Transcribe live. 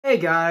Hey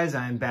guys,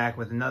 I'm back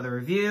with another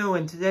review,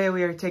 and today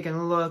we are taking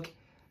a look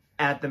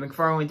at the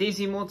McFarlane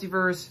DC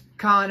Multiverse,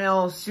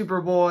 Con-El,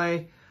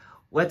 Superboy.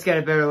 Let's get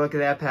a better look at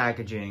that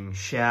packaging,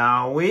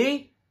 shall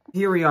we?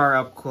 Here we are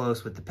up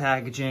close with the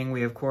packaging.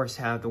 We of course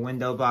have the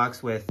window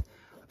box with,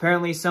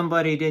 apparently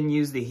somebody didn't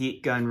use the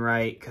heat gun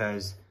right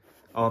because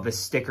all the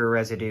sticker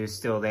residue is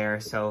still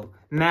there, so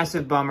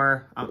massive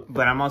bummer,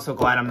 but I'm also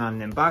glad I'm not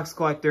an in-box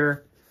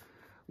collector.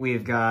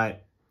 We've got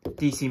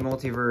DC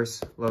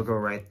Multiverse logo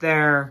right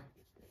there.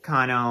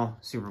 Con-El,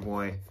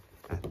 Superboy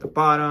at the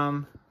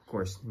bottom. Of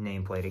course,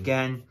 nameplate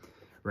again.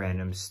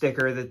 Random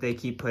sticker that they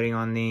keep putting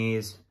on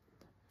these.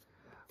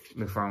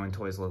 McFarlane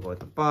Toys logo at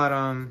the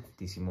bottom.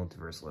 DC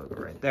Multiverse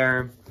logo right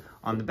there.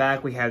 On the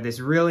back, we have this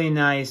really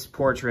nice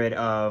portrait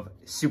of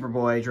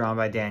Superboy drawn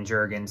by Dan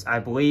Jurgens. I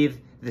believe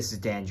this is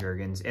Dan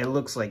Jurgens. It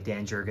looks like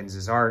Dan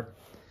Jurgens' art.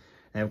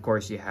 And of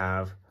course, you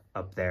have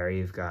up there,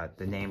 you've got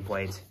the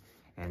nameplate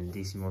and the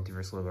DC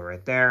Multiverse logo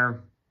right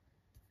there.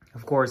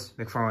 Of course,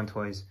 McFarlane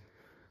Toys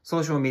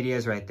social media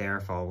is right there.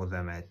 Follow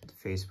them at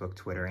Facebook,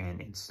 Twitter, and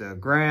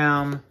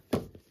Instagram.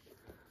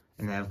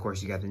 And then, of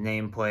course, you got the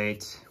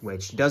nameplate,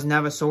 which doesn't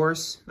have a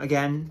source,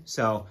 again.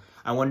 So,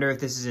 I wonder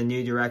if this is a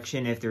new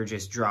direction, if they're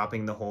just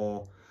dropping the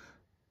whole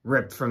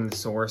ripped from the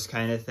source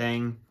kind of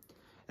thing.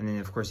 And then,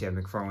 of course, you have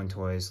McFarlane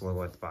Toys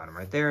logo at the bottom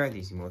right there.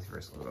 DC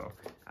Multiverse logo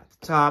at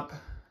the top.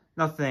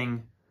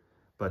 Nothing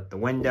but the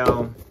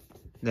window.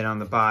 Then on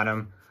the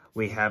bottom,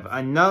 we have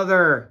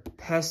another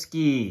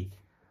pesky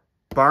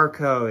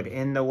barcode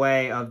in the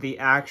way of the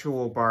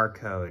actual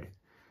barcode.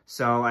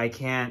 So I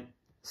can't,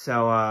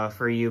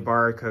 for you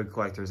barcode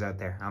collectors out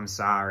there, I'm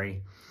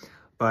sorry.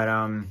 But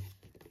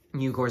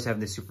you of course have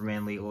the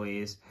Superman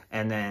legalese,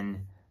 and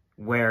then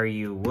where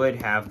you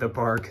would have the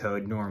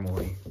barcode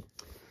normally.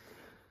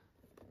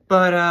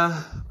 But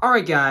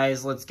alright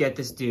guys, let's get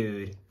this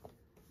dude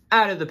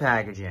out of the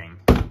packaging.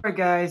 Alright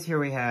guys, here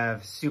we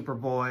have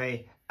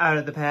Superboy out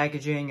of the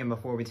packaging, and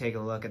before we take a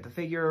look at the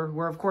figure,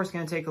 we're of course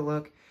going to take a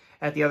look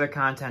at the other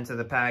contents of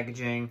the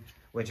packaging,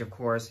 which of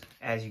course,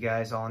 as you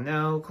guys all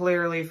know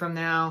clearly from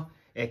now,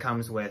 it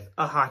comes with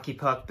a hockey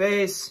puck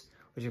base,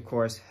 which of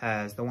course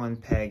has the one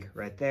peg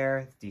right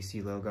there, the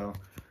DC logo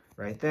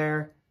right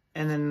there,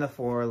 and then the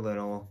 4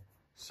 little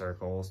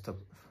circles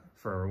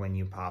for when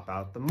you pop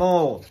out the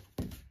mold.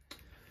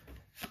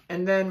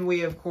 And then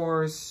we of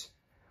course,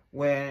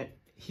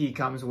 he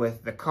comes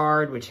with the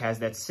card, which has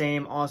that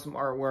same awesome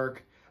artwork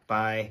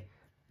by,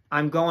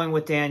 I'm going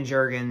with Dan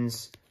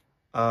Jurgens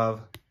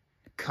of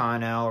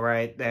Con-El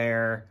right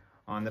there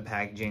on the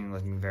packaging,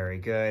 looking very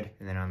good.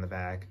 And then on the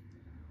back,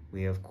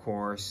 we of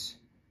course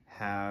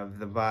have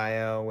the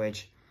bio,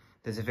 which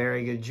does a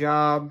very good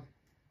job.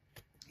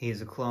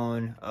 He's a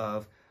clone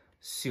of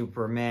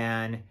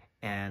Superman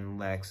and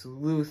Lex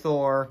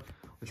Luthor,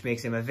 which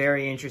makes him a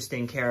very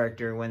interesting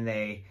character when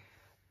they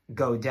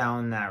go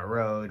down that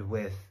road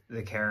with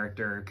the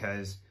character,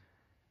 because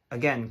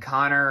again,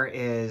 Connor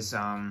is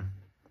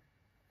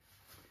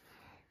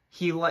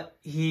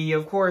he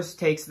of course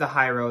takes the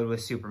high road with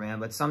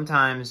Superman, but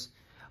sometimes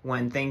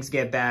when things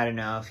get bad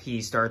enough,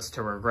 he starts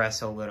to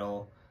regress a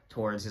little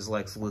towards his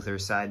Lex Luthor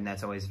side, and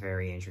that's always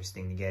very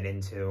interesting to get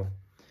into.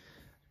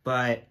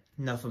 But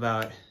enough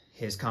about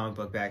his comic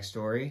book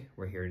backstory.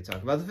 We're here to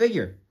talk about the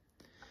figure.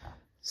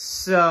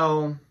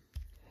 So,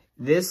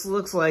 this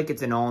looks like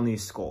it's an all-new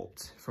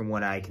sculpt, from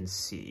what I can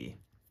see.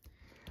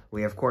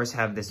 We, of course,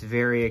 have this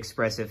very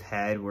expressive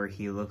head where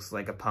he looks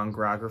like a punk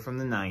rocker from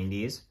the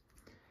 90s.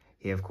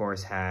 He, of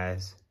course,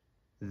 has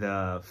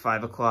the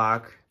 5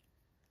 o'clock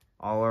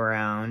all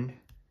around.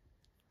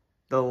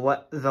 The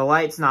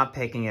light's not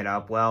picking it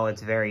up well.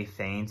 It's very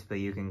faint,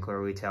 but you can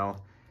clearly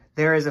tell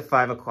there is a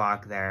 5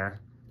 o'clock there,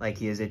 like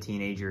he is a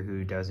teenager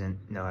who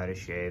doesn't know how to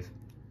shave.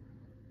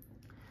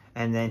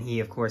 And then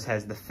he, of course,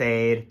 has the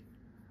fade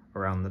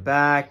around the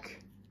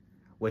back,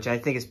 which I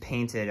think is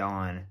painted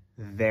on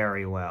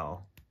very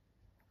well.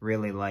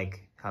 Really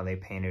like how they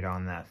painted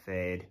on that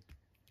fade.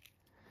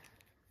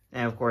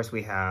 And of course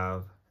we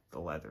have the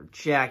leather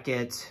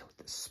jacket with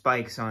the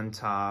spikes on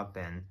top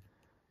and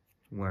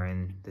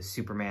wearing the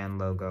Superman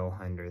logo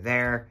under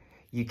there.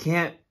 You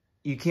can't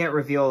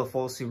reveal the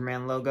full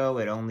Superman logo.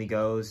 It only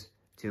goes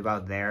to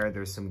about there.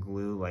 There's some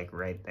glue like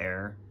right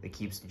there that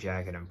keeps the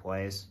jacket in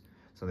place.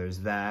 So there's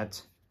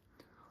that.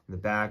 On the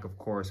back, of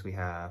course, we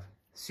have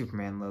the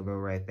Superman logo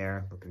right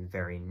there, looking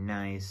very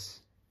nice.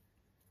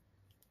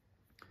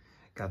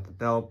 Got the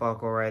belt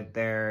buckle right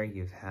there.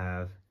 You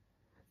have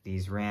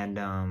these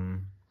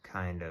random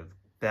kind of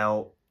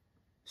belt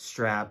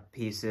strap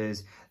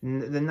pieces. The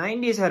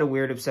 90s had a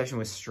weird obsession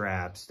with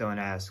straps. Don't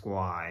ask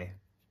why.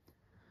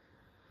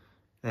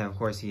 Then, of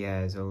course, he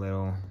has a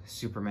little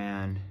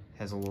Superman,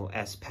 has a little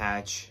S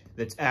patch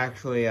that's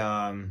actually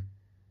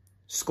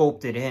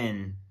sculpted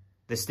in.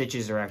 The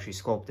stitches are actually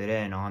sculpted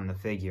in on the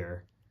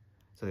figure.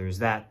 So there's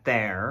that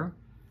there.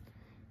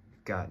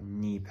 Got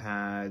knee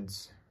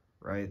pads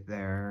right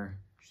there,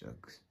 which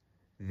looks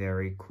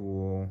very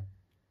cool.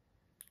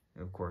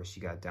 And of course,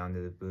 you got down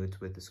to the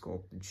boots with the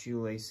sculpted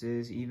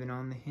shoelaces, even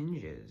on the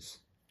hinges.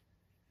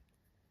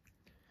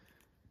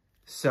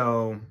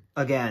 So,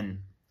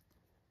 again,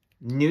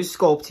 new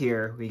sculpt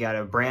here. We got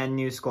a brand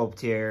new sculpt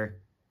here.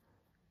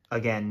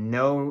 Again,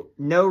 no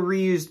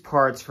reused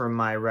parts from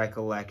my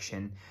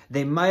recollection.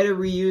 They might have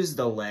reused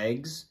the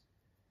legs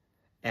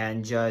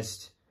and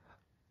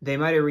they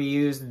might have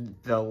reused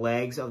the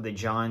legs of the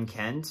John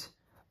Kent,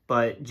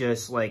 but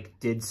just like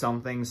did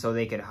something so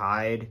they could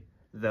hide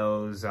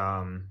those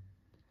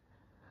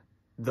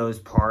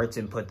parts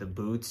and put the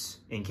boots,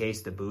 in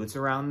case the boots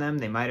around them.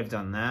 They might have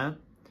done that.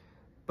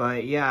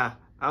 But yeah,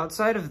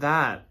 outside of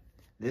that,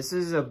 this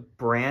is a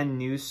brand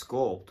new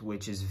sculpt,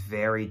 which is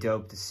very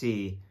dope to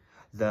see.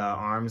 The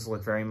arms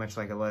look very much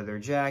like a leather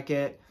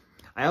jacket.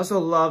 I also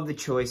love the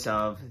choice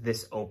of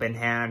this open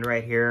hand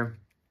right here.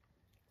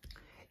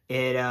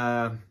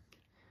 I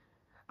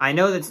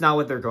know that's not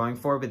what they're going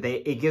for, but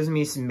it gives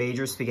me some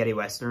major spaghetti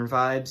western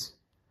vibes,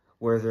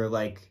 where they're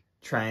like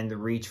trying to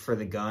reach for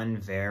the gun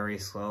very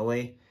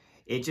slowly.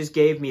 It just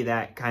gave me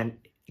that kind,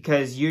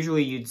 because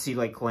usually you'd see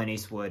like Clint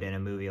Eastwood in a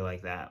movie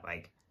like that,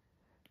 like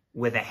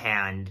with a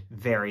hand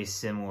very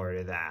similar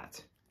to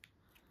that.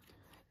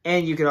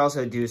 And you could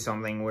also do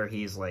something where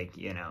he's like,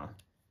 you know,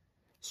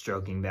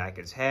 stroking back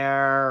his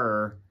hair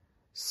or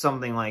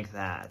something like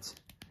that.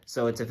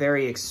 So it's a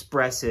very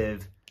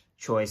expressive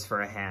choice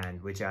for a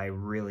hand, which I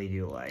really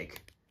do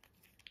like.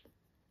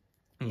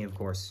 And he, of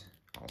course,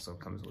 also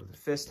comes with a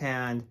fist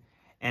hand.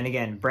 And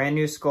again, brand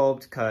new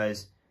sculpt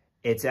because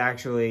it's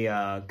actually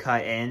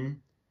cut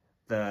in.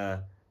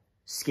 The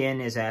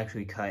skin is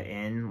actually cut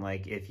in.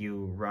 Like if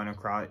you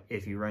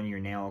run your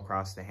nail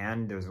across the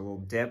hand, there's a little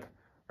dip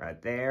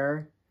right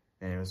there.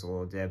 Then there's a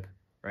little dip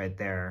right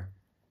there,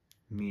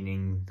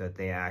 meaning that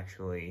they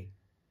actually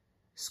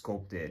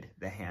sculpted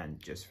the hand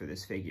just for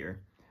this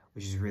figure,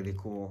 which is really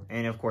cool.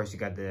 And of course, you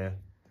got the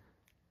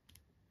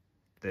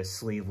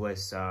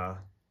sleeveless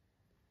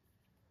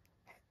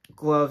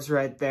gloves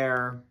right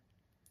there,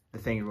 the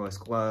fingerless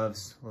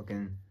gloves,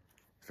 looking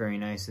very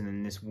nice. And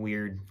then this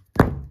weird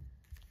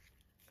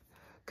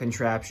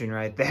contraption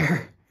right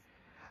there.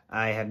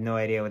 I have no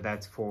idea what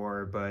that's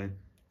for, but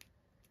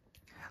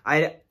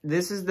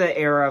this is the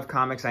era of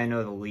comics I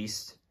know the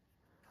least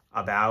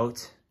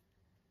about,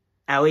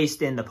 at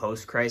least in the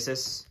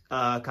post-crisis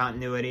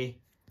continuity.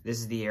 This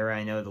is the era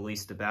I know the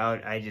least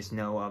about. I just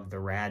know of the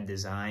rad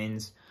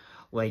designs,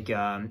 like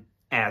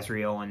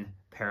Azrael and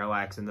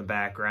Parallax in the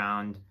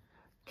background,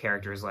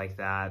 characters like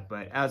that.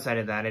 But outside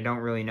of that, I don't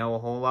really know a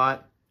whole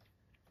lot.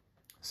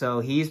 So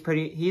he's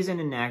an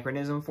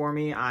anachronism for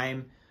me.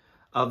 I'm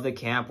of the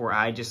camp where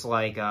I just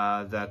like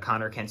the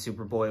Connor Kent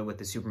Superboy with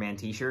the Superman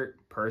t-shirt,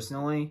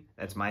 personally.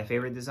 That's my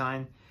favorite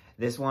design.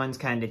 This one's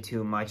kind of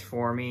too much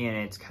for me, and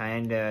it's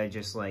kind of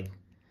just like,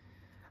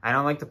 I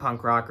don't like the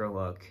punk rocker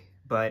look,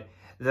 but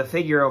the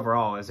figure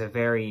overall is a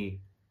very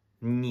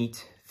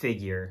neat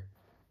figure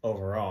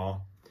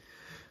overall.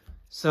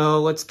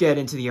 So let's get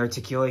into the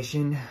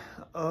articulation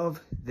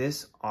of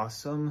this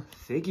awesome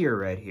figure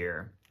right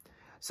here.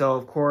 So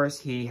of course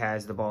he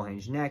has the ball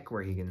hinge neck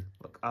where he can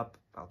look up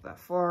about that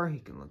far. He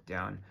can look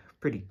down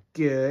pretty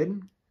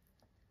good.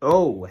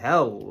 Oh,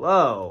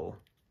 hello.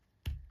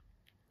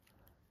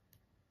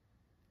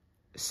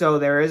 So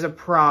there is a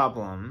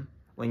problem.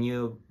 When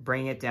you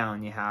bring it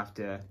down, you have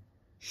to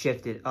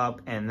shift it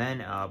up and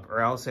then up, or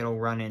else it'll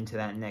run into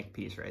that neck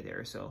piece right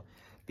there. So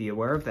be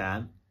aware of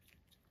that.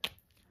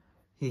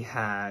 He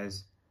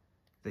has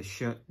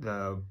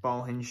the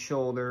ball hinge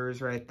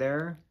shoulders right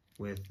there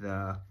with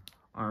the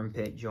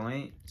armpit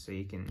joint, so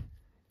you can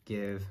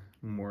give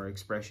more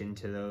expression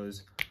to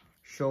those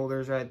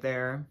shoulders right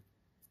there.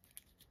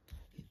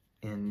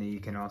 And you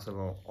can also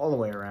go all the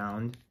way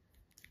around.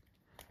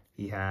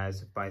 He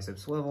has bicep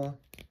swivel,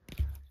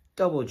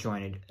 double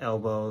jointed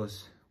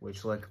elbows,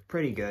 which look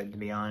pretty good, to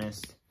be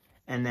honest.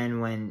 And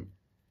then when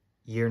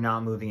you're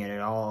not moving it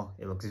at all,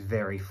 it looks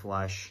very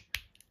flush.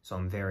 So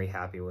I'm very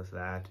happy with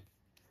that.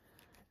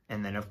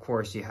 And then of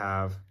course you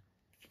have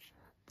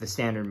the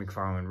standard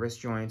McFarlane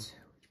wrist joints,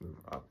 which move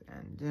up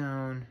and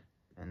down.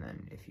 And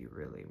then if you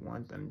really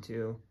want them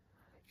to,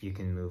 you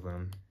can move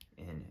them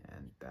in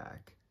and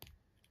back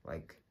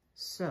like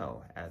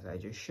so, as I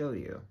just showed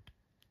you.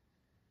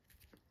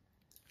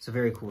 So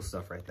very cool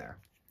stuff right there.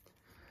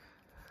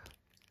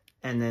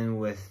 And then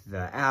with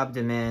the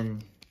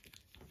abdomen,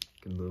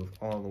 you can move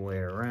all the way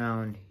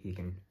around. You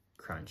can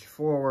crunch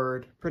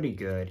forward, pretty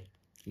good.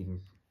 You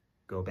can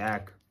go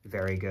back,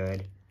 very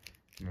good.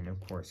 And then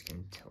of course you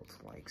can tilt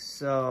like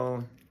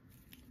so.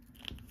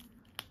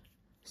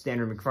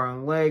 Standard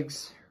McFarlane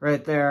legs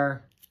right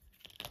there.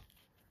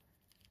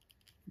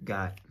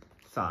 Got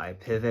thigh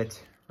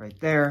pivot right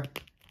there.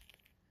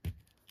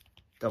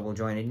 Double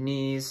jointed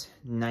knees,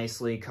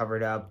 nicely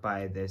covered up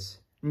by this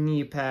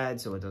knee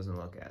pad so it doesn't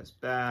look as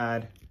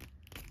bad.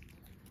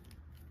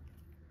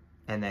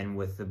 And then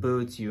with the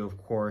boots, you of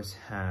course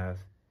have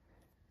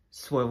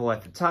swivel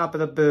at the top of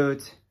the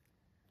boot,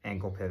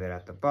 ankle pivot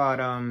at the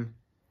bottom,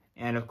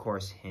 and of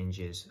course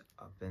hinges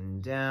up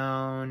and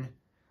down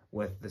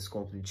with the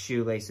sculpted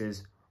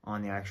shoelaces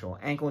on the actual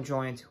ankle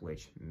joint,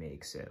 which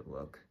makes it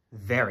look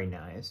very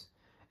nice.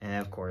 And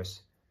of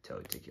course, toe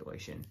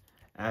articulation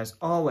as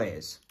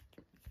always.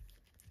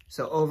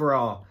 So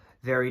overall,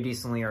 very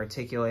decently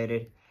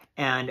articulated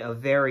and a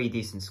very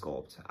decent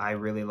sculpt. I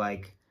really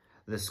like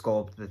the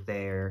sculpt that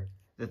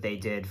they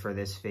did for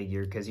this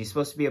figure because he's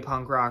supposed to be a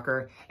punk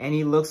rocker and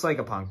he looks like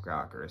a punk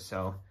rocker.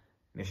 So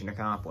mission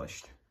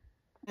accomplished.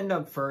 And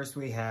up first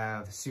we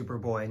have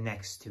Superboy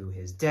next to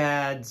his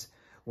dad's.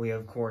 We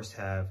of course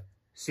have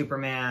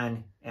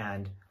Superman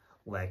and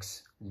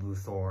Lex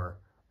Luthor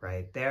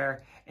right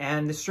there.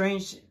 And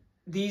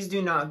these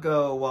do not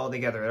go well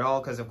together at all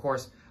because of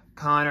course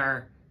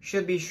Connor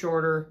should be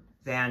shorter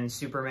than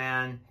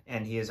Superman,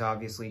 and he is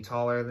obviously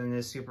taller than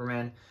this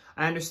Superman.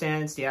 I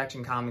understand it's the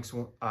Action Comics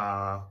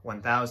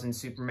 1000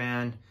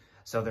 Superman,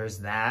 so there's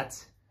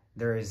that.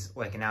 There is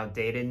like an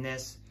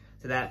outdatedness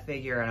to that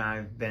figure, and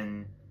I've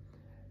been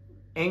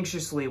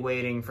anxiously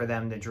waiting for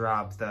them to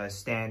drop the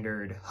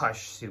standard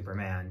Hush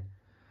Superman.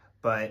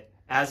 But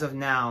as of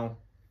now,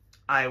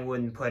 I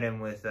wouldn't put him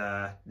with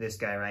this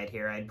guy right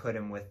here. I'd put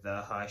him with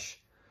the Hush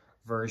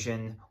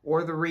version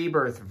or the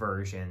Rebirth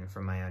version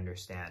from my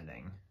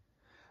understanding.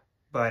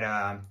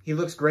 But he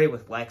looks great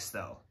with Lex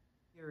though.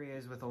 Here he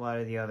is with a lot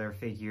of the other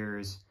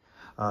figures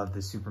of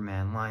the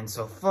Superman line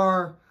so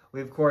far.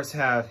 We of course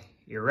have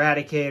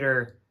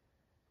Eradicator,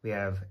 we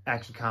have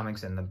Action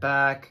Comics in the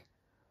back,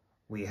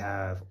 we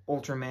have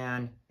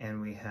Ultraman,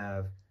 and we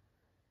have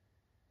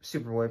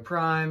Superboy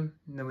Prime,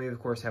 and then we of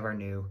course have our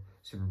new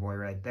Superboy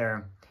right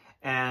there.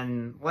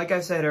 And like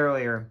I said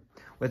earlier,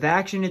 with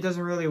Action it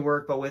doesn't really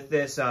work, but with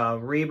this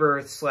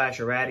Rebirth /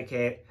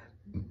 Eradicate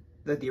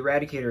that the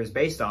Eradicator is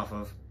based off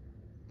of,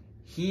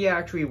 he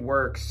actually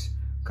works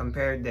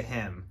compared to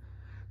him.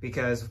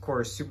 Because of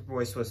course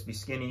Superboy's supposed to be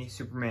skinny,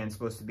 Superman's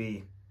supposed to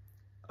be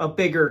a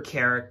bigger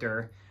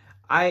character.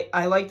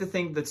 I like to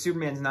think that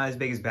Superman's not as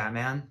big as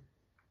Batman.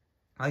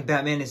 Like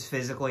Batman is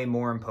physically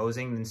more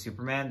imposing than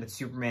Superman, but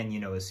Superman,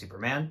 you know, is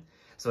Superman,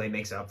 so he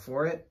makes up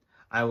for it.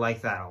 I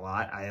like that a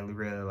lot. I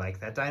really like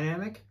that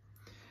dynamic.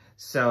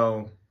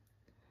 So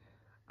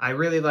I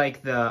really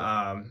like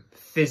the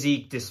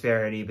physique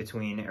disparity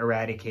between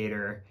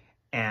Eradicator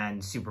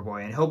and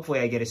Superboy, and hopefully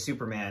I get a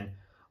Superman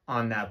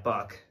on that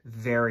buck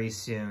very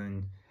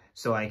soon,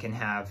 so I can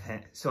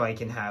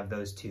have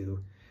those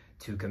two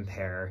to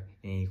compare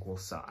in equal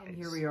size. And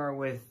here we are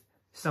with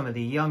some of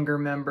the younger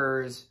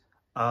members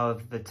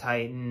of the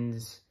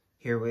Titans.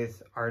 Here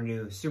with our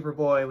new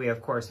Superboy, we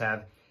of course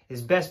have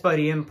his best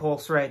buddy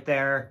Impulse right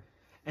there,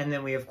 and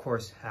then we of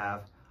course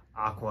have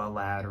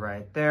Aqualad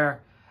right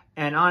there.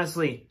 And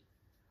honestly,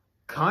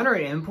 Connor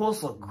and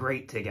Impulse look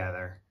great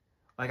together.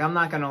 Like, I'm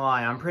not gonna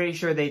lie, I'm pretty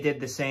sure they did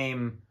the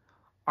same,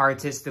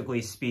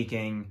 artistically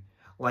speaking.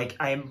 Like,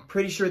 I'm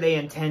pretty sure they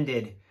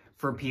intended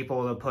for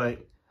people to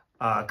put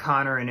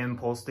Connor and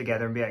Impulse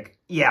together and be like,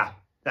 yeah,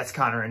 that's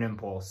Connor and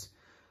Impulse.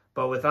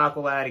 But with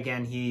Aqualad,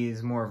 again,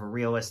 he's more of a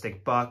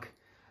realistic buck.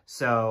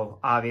 So,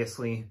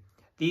 obviously,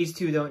 these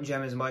two don't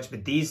gem as much,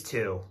 but these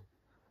two,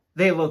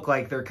 they look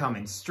like they're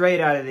coming straight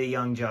out of the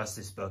Young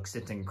Justice books.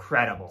 It's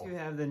incredible. You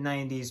have the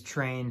 90s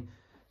train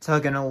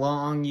tugging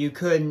along. You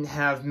couldn't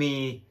have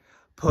me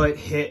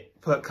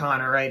put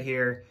Connor right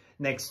here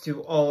next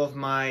to all of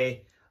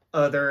my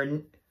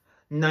other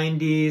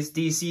 90s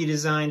DC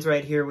designs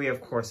right here. We,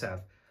 of course,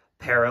 have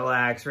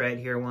Parallax right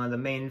here, one of the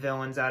main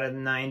villains out of the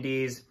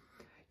 90s.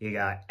 You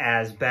got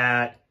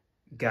Asbat,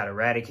 got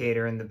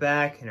Eradicator in the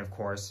back, and, of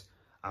course,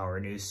 our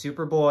new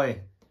Superboy.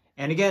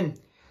 And, again,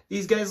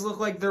 these guys look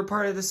like they're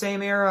part of the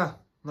same era.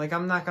 Like,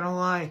 I'm not gonna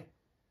lie.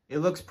 It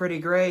looks pretty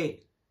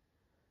great.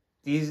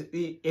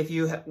 If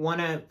you want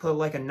to put,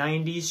 like, a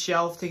 90s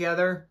shelf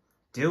together,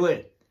 do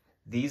it.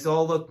 These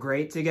all look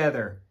great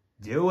together.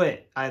 Do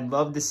it. I'd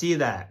love to see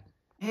that.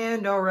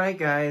 And alright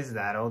guys,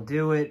 that'll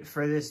do it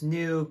for this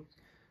new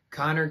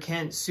Connor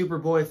Kent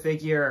Superboy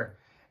figure.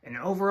 And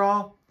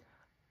overall,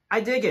 I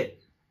dig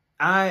it.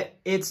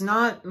 It's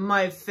not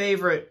my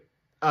favorite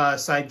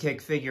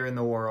sidekick figure in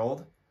the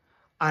world.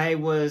 I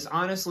was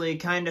honestly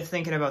kind of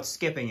thinking about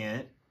skipping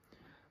it.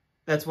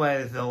 That's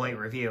why the late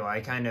review.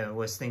 I kind of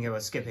was thinking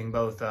about skipping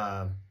both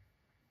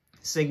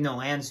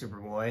Signal and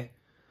Superboy.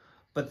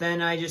 But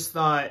then I just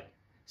thought,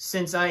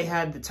 since I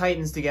had the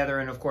Titans together,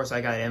 and of course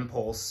I got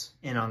Impulse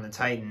in on the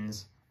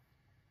Titans,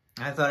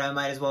 I thought I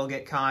might as well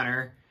get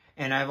Connor,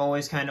 and I've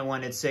always kind of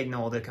wanted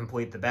Signal to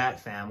complete the Bat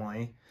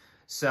family.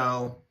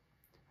 So,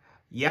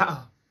 yeah.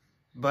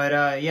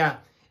 But, yeah,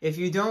 if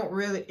you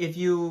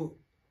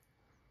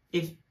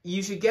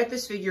should get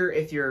this figure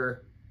if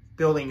you're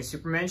building a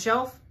Superman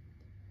shelf,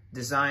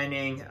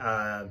 designing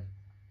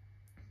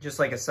just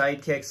like a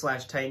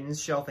sidekick / Titans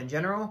shelf in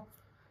general,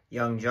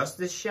 Young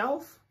Justice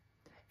shelf,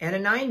 and a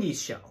 90s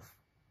shelf.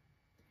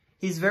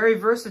 He's very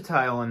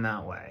versatile in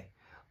that way.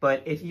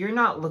 But if you're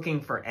not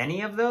looking for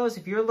any of those,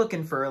 if you're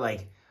looking for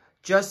like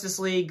Justice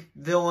League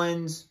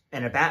villains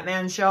and a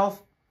Batman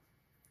shelf,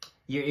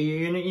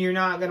 you're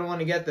not going to want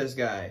to get this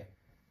guy.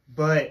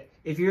 But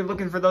if you're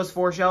looking for those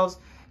 4 shelves,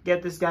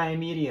 get this guy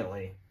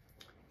immediately.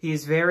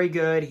 He's very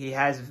good. He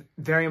has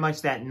very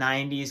much that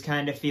 90s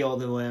kind of feel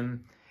to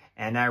him,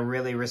 and I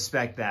really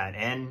respect that.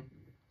 And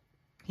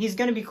he's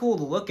going to be cool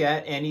to look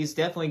at, and he's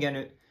definitely going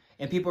to,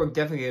 and people are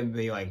definitely going to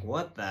be like,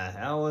 what the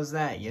hell was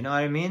that? You know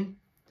what I mean?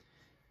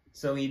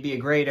 So he'd be a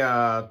great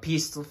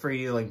piece for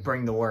you to like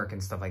bring to work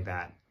and stuff like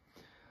that.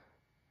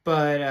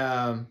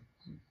 But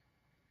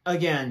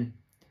again,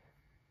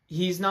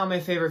 he's not my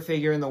favorite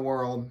figure in the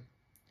world.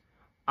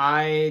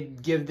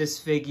 I'd give this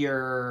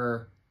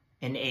figure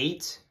an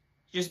 8,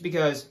 just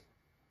because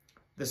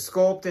the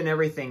sculpt and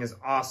everything is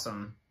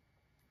awesome.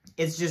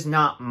 It's just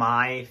not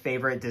my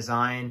favorite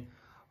design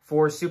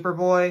for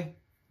Superboy,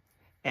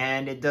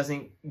 and it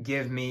doesn't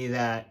give me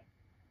that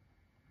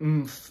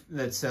oomph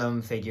that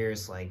some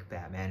figures like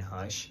Batman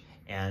Hush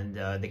and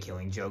the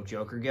Killing Joke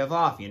Joker give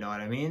off, you know what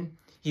I mean?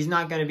 He's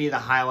not going to be the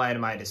highlight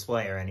of my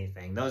display or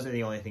anything. Those are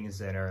the only things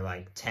that are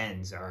like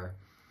 10s, or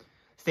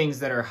things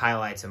that are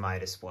highlights of my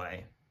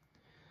display.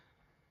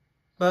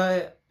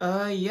 But,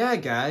 yeah,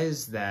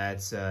 guys,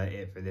 that's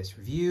it for this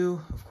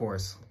review. Of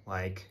course,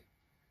 like,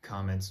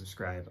 comment,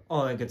 subscribe,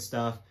 all that good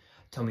stuff.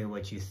 Tell me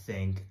what you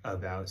think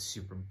about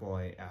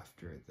Superboy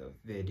after the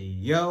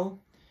video.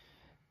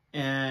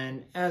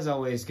 And as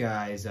always,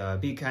 guys,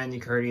 be kind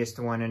and courteous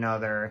to one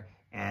another,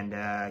 and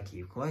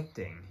keep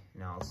collecting.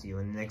 And I'll see you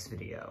in the next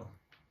video.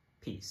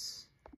 Peace.